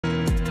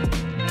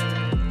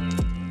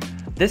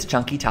This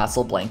chunky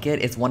tassel blanket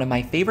is one of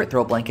my favorite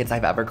throw blankets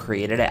I've ever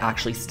created. I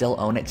actually still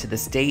own it to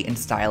this date and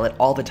style it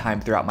all the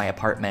time throughout my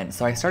apartment.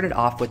 So I started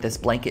off with this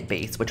blanket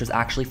base, which was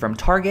actually from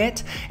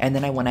Target, and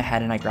then I went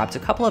ahead and I grabbed a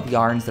couple of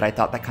yarns that I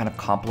thought that kind of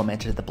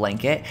complemented the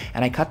blanket,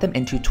 and I cut them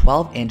into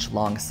 12-inch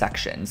long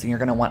sections. And you're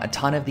gonna want a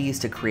ton of these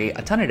to create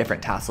a ton of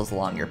different tassels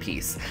along your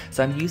piece.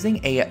 So I'm using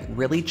a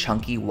really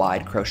chunky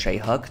wide crochet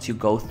hook to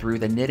go through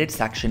the knitted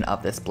section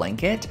of this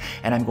blanket,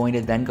 and I'm going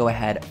to then go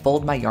ahead,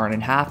 fold my yarn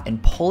in half,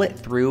 and pull it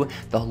through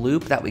the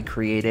loop that we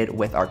created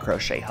with our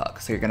crochet hook.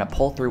 So you're gonna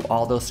pull through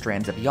all those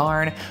strands of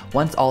yarn.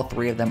 Once all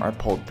three of them are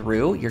pulled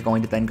through, you're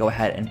going to then go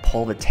ahead and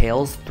pull the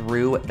tails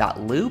through that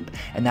loop,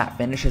 and that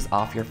finishes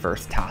off your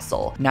first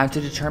tassel. Now,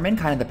 to determine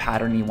kind of the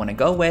pattern you wanna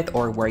go with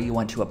or where you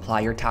want to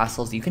apply your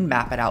tassels, you can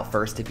map it out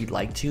first if you'd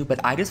like to,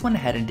 but I just went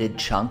ahead and did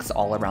chunks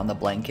all around the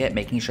blanket,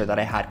 making sure that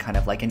I had kind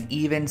of like an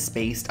even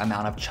spaced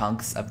amount of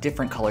chunks of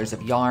different colors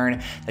of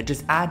yarn that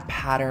just add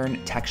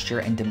pattern, texture,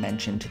 and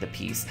dimension to the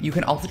piece. You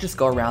can also just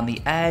go around the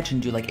edge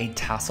and do like a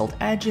tasseled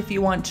edge if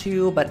you want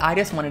to, but I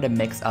just wanted to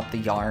mix up the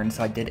yarn,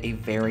 so I did a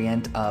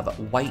variant of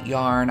white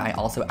yarn. I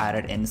also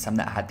added in some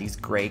that had these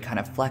gray kind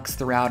of flecks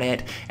throughout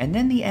it, and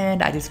then the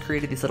end I just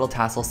created these little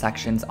tassel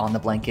sections on the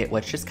blanket,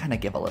 which just kind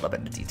of give a little bit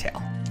of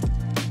detail.